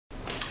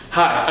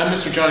Hi, I'm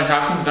Mr. Johnny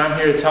Hopkins, and I'm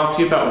here to talk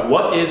to you about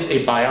what is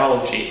a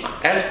biology.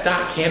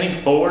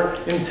 S.canning for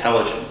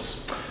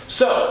intelligence.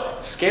 So,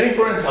 scanning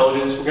for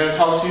intelligence, we're going to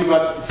talk to you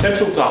about the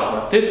Central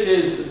Dogma. This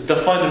is the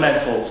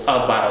fundamentals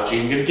of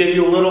biology. I'm going to give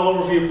you a little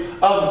overview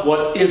of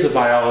what is a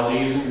biology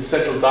using the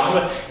Central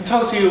Dogma, and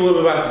talk to you a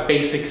little bit about the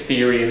basic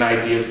theory and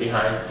ideas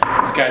behind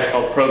this guy's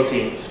called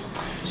proteins.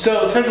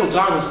 So, the Central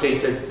Dogma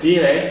states that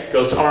DNA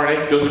goes to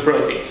RNA, goes to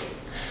proteins.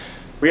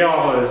 We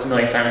all heard this a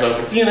million times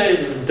over. DNA is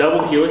this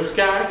double helix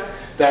guy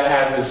that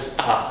has this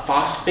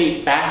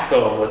phosphate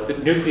backbone with the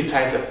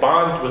nucleotides that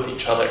bond with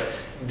each other.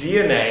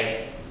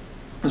 DNA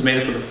is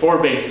made up of the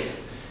four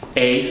bases,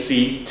 A,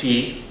 C,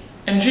 T,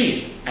 and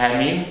G.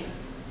 Adenine,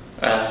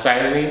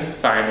 cytosine,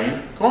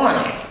 thymine,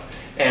 guanine.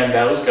 And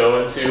those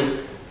go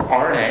into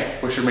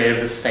RNA, which are made of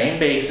the same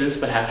bases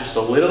but have just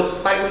a little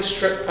slightly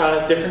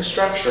different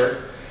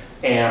structure.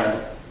 And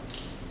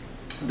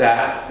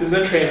that is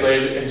then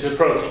translated into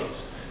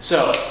proteins.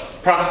 So,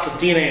 the process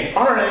of DNA into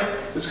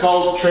RNA is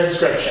called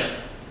transcription.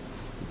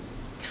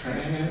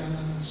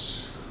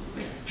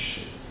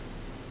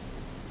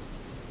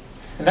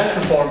 And that's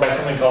performed by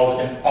something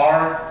called an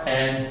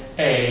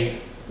RNA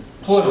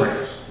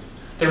polymerase.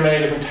 There are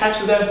many different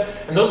types of them,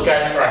 and those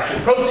guys are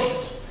actually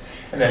proteins.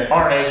 And then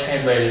RNA is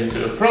translated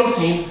into a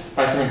protein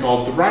by something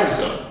called the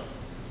ribosome,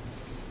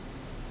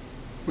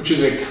 which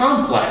is a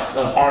complex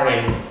of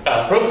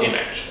RNA protein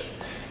actually.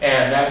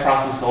 And that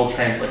process is called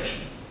translation.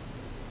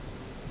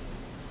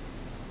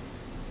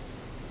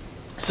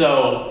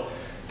 So,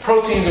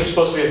 proteins are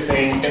supposed to be a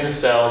thing in the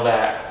cell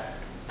that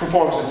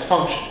performs its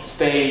functions.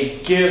 They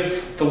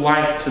give the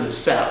life to the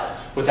cell.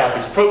 Without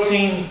these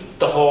proteins,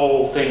 the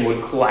whole thing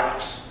would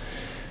collapse.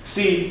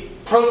 See,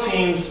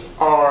 proteins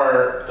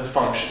are the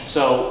function.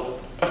 So,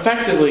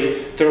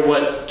 effectively, they're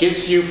what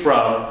gets you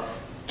from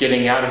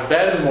getting out of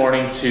bed in the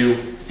morning to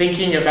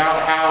thinking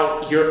about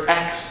how your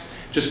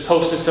ex just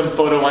posted some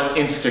photo on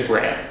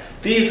Instagram.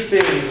 These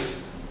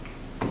things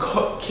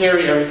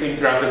carry everything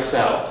throughout the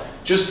cell.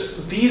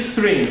 Just these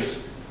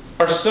things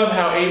are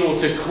somehow able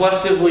to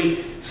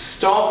collectively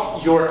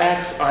stalk your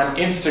ex on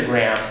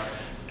Instagram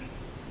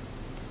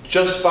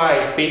just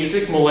by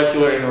basic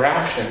molecular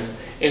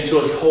interactions into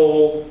a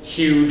whole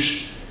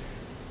huge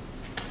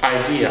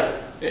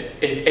idea.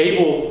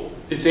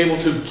 It's able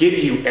to give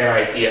you an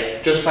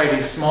idea just by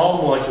these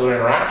small molecular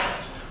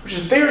interactions, which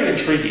is very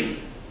intriguing.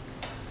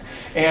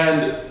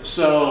 And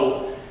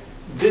so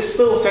this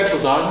little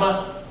Central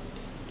Dogma,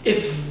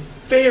 it's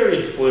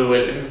very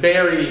fluid and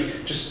very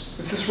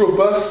it's this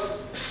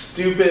robust,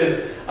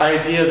 stupid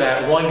idea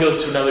that one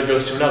goes to another,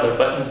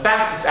 but in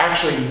fact it's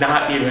actually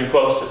not even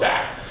close to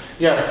that.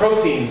 You have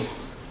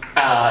proteins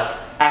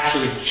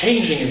actually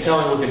changing and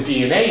telling what the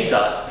DNA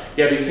does.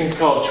 You have these things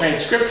called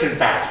transcription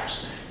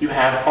factors. You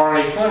have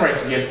RNA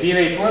polymerases, you have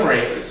DNA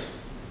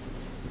polymerases.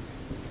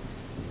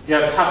 You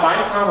have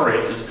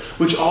topoisomerases,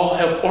 which all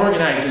help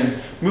organize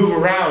and move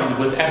around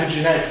with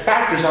epigenetic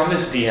factors on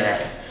this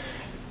DNA.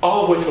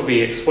 All of which will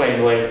be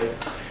explained later.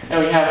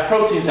 And we have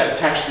proteins that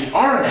attach to the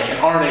RNA, and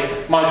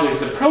RNA modulates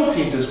the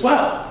proteins as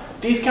well.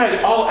 These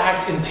guys all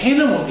act in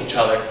tandem with each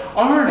other.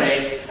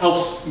 RNA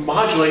helps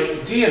modulate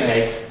the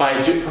DNA by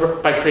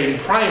creating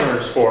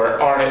primers for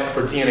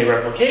DNA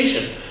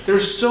replication.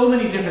 There's so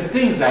many different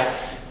things that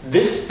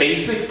this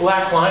basic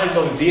black line of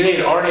going DNA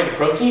to RNA to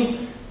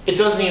protein, it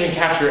doesn't even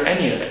capture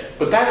any of it.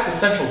 But that's the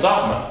Central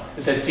Dogma,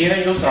 is that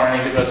DNA goes to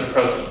RNA and goes to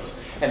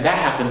proteins. And that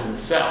happens in the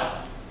cell.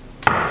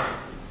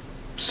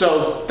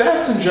 So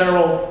that's in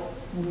general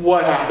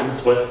what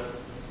happens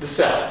with the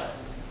cell.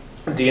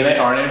 DNA,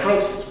 RNA, and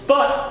proteins.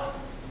 But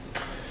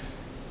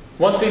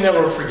one thing that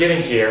we're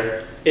forgetting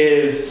here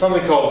is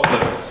something called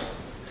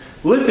lipids.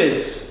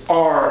 Lipids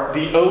are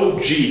the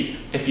OG,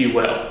 if you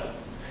will.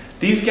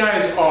 These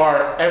guys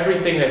are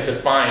everything that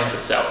defines a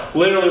cell.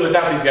 Literally,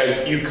 without these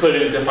guys, you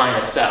couldn't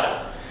define a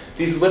cell.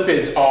 These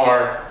lipids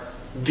are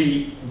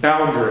the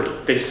boundary.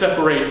 They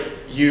separate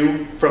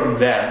you from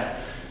them.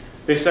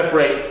 They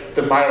separate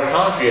the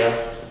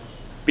mitochondria,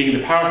 being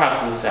the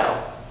powerhouse of the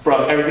cell,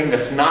 from everything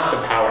that's not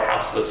the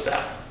powerhouse of the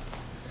cell.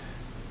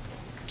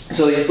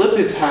 So these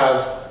lipids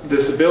have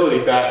this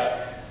ability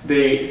that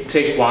they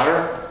take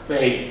water,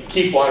 they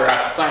keep water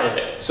outside of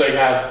it. So you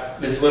have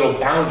this little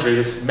boundary,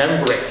 this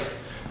membrane,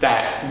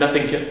 that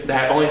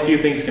only a few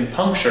things can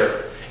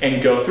puncture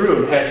and go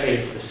through and penetrate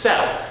into the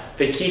cell.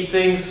 They keep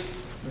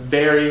things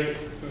very,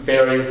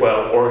 very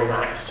well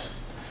organized.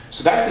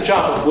 So that's the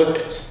job of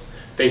lipids.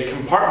 They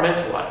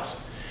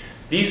compartmentalize.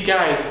 These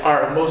guys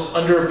are most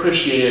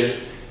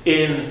underappreciated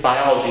in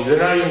biology. They're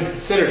not even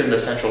considered in the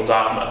Central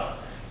Dogma,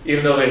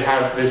 even though they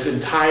have this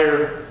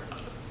entire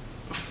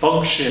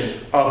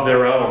function of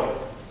their own.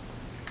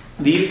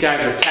 These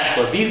guys are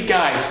Tesla. These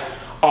guys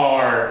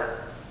are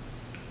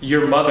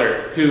your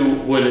mother who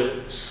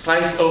would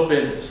slice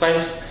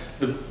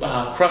the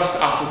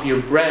crust off of your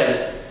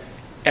bread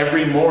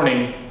every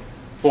morning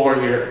for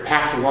your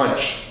packed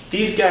lunch.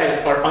 These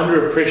guys are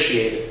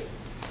underappreciated.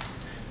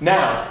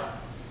 Now,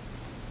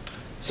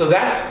 so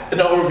that's an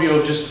overview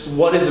of just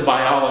what is a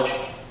biology.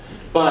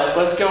 But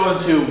let's go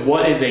into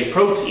what is a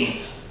protein.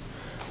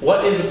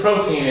 What is a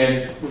protein?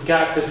 And we've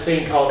got this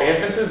thing called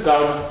Anfinsen's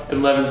dogma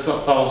and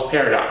Levinthal's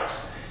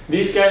paradox.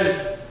 These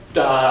guys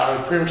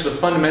are pretty much the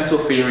fundamental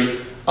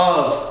theory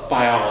of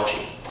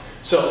biology.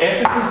 So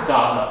Anfinsen's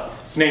dogma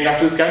is named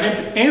after this guy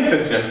named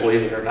Anfinsen,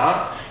 believe it or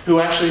not, who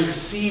actually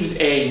received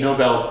a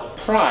Nobel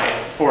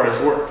Prize for his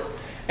work.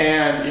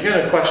 And you're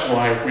going to question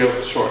why real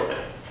shortly.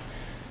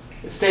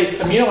 It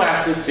states amino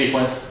acid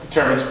sequence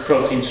determines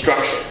protein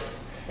structure,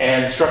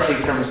 and structure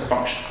determines the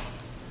function.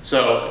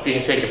 So if you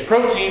take a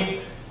protein,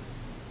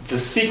 the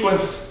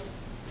sequence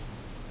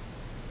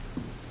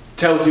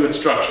tells you its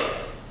structure.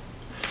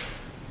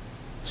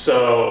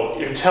 So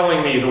you're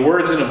telling me the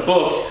words in a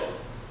book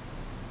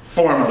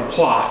form the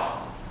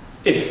plot.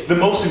 It's the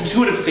most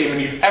intuitive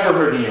statement you've ever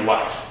heard in your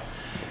life.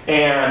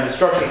 And the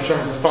structure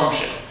determines the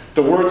function.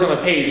 The words on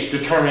the page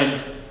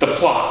determine the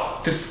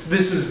plot. This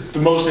is the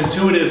most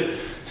intuitive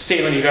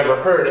statement you've ever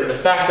heard, and the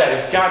fact that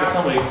it's got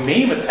somebody's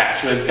name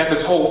attached to it, it's got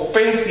this whole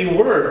fancy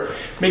word,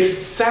 makes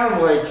it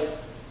sound like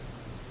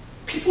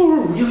people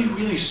were really,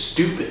 really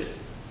stupid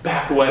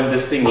back when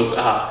this thing was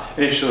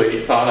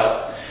initially thought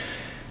up.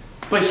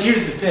 But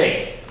here's the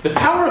thing. The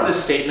power of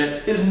this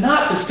statement is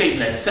not the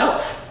statement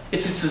itself.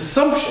 It's its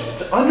assumption,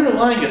 its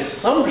underlying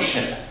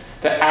assumption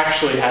that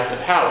actually has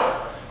the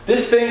power.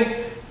 This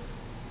thing,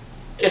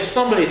 if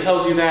somebody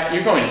tells you that,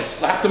 you're going to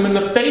slap them in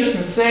the face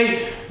and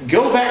say,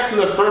 go back to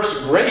the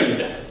first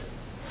grade.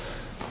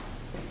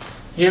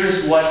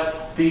 Here's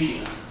what the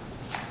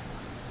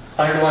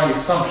underlying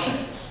assumption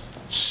is.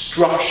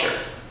 Structure.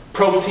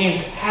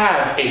 Proteins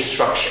have a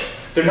structure.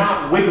 They're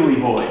not wiggly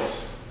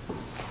boys,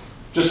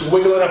 just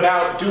wiggling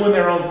about doing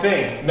their own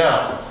thing.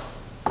 No.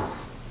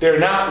 They're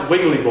not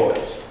wiggly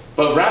boys,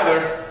 but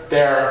rather they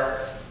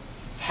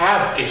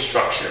have a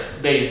structure.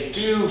 They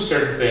do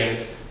certain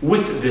things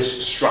with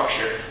this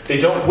structure.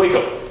 They don't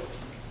wiggle.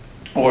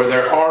 Or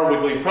there are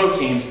wiggly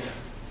proteins,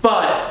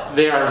 but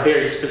they are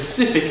very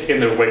specific in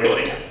their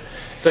wiggling,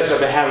 such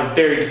that they have a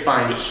very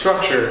defined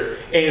structure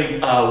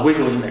and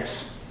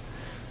wiggliness.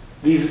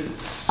 These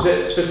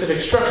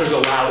specific structures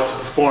allow it to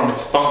perform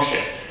its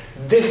function.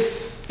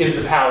 This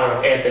is the power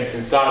of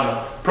Anfinsen's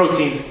dogma.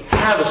 Proteins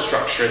have a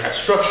structure. That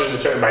structure is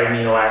determined by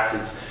amino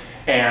acids,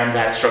 and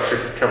that structure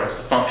determines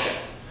the function.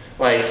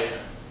 Like,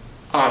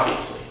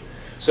 obviously.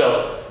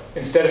 So,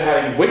 instead of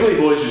having wiggly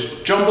boys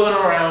just jumbling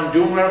around,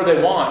 doing whatever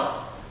they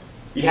want,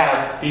 you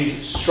have these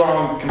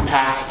strong,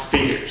 compact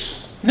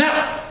figures.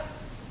 Now,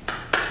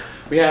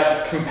 we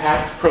have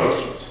compact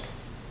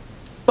proteins.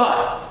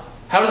 But,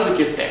 how does it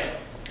get there?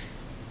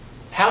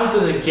 How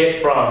does it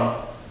get from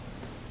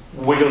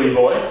wiggly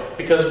boy?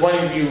 Because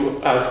when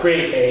you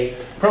create a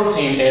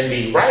protein in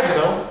the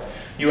ribosome,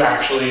 you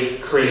actually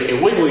create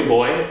a wiggly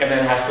boy, and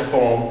then it has to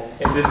form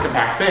into this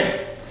compact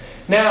thing.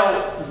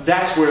 Now,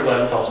 that's where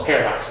Levinthal's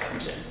paradox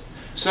comes in.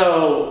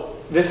 So,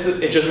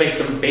 it just makes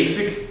some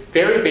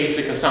very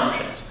basic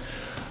assumptions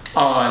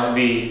on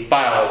the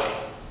biology.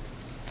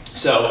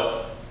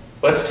 So,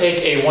 let's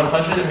take a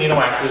 100 amino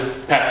acid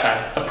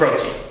peptide of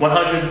protein.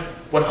 100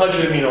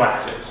 amino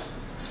acids,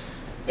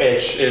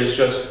 which is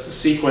just the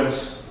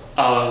sequence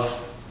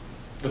of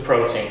the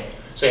protein.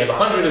 So you have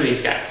 100 of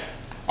these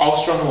guys, all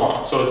strung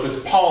along. So it's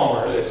this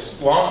polymer,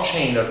 this long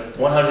chain of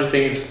 100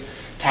 things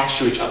attached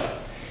to each other.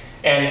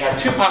 And you have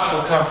two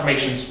possible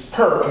conformations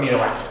per amino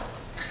acid.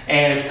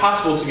 And it's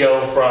possible to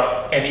go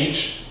from, and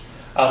each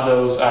of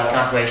those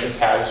conformations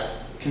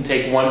can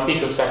take 1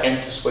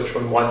 picosecond to switch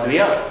from one to the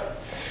other.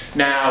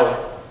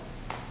 Now,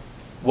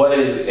 what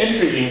is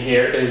intriguing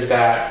here is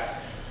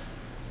that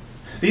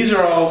these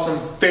are all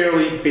some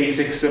fairly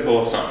basic,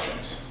 simple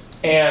assumptions.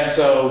 And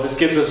so this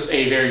gives us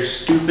a very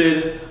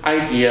stupid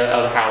idea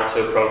of how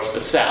to approach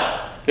the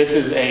cell. This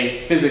is a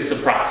physics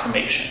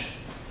approximation,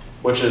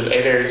 which is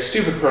a very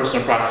stupid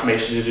person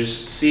approximation to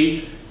just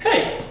see,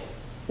 hey,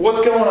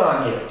 what's going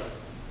on here?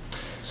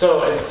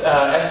 So it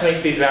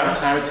estimates the amount of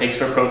time it takes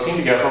for a protein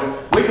to go from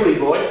wiggly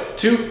boy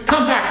to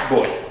compact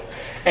boy.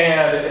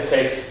 And it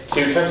takes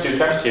 2 times 2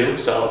 times 2,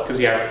 so, because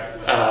you have,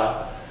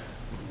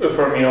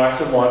 for amino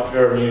acid 1,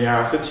 for amino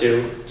acid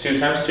 2, 2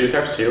 times 2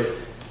 times 2,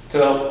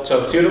 so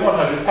 2 to the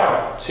 100th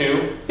power,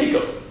 2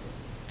 pico.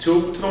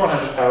 2 to the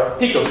 100th power,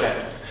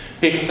 picoseconds.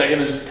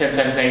 Picosecond is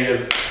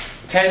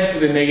 10 to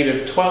the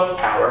negative 12th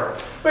power,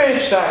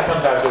 which that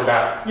comes out to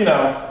about,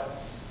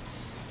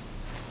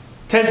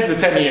 10 to the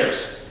 10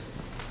 years.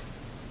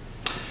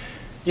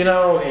 The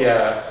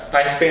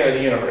lifespan of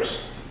the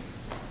universe.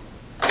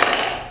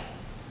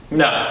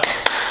 No.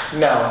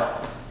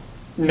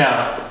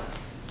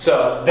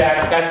 So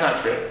that's not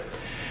true.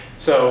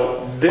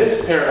 So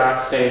this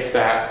paradox states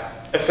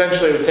that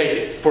essentially it would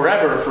take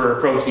forever for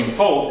a protein to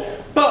fold,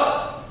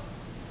 but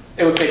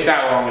it would take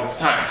that long of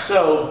time.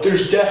 So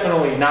there's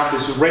definitely not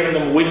this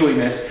random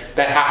wiggliness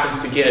that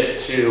happens to get it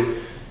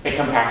to a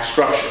compact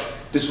structure.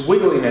 This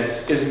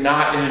wiggliness is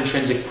not an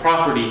intrinsic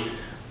property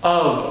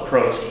of a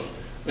protein.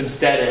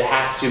 Instead, it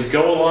has to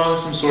go along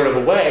some sort of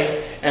a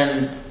way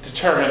and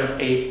determine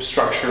a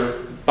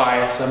structure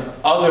by some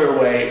other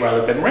way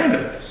rather than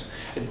randomness.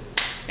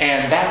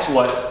 And that's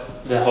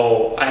what the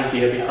whole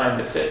idea behind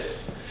this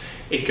is.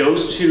 It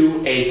goes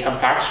to a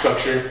compact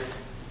structure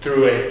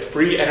through a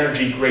free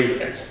energy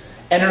gradient.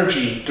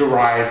 Energy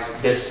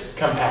derives this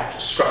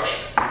compact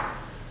structure.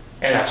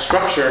 And that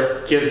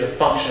structure gives the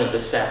function of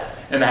the cell.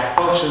 And that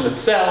function of the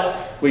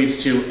cell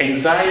leads to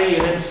anxiety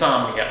and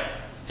insomnia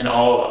in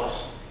all of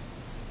us.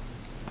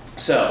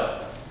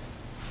 So,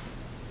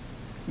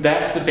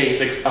 that's the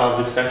basics of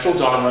the central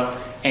dogma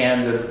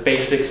and the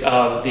basics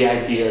of the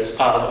ideas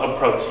of a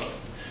protein.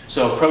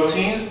 So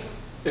protein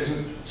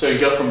is, so you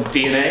go from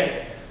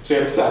DNA, so you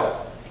have a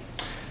cell.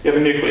 You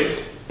have a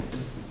nucleus. The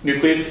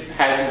nucleus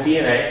has the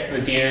DNA,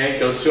 and the DNA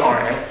goes to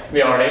RNA, and the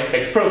RNA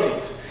makes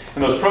proteins.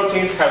 And those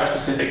proteins have a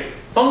specific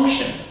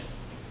function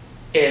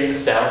in the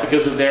cell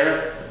because of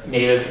their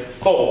native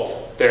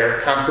fold, their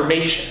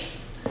conformation.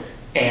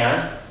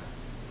 And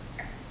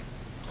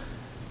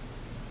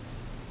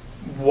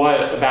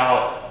what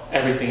about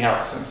everything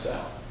else in the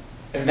cell?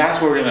 And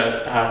that's what we're going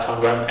to talk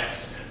about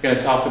next. We're going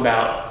to talk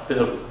about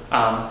the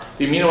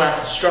amino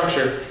acid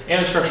structure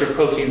and the structure of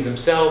proteins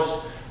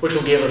themselves, which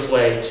will give us a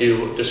way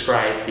to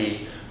describe the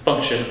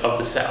function of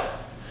the cell.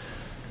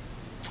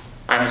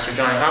 I'm Mr.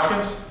 Johnny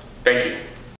Hopkins. Thank you.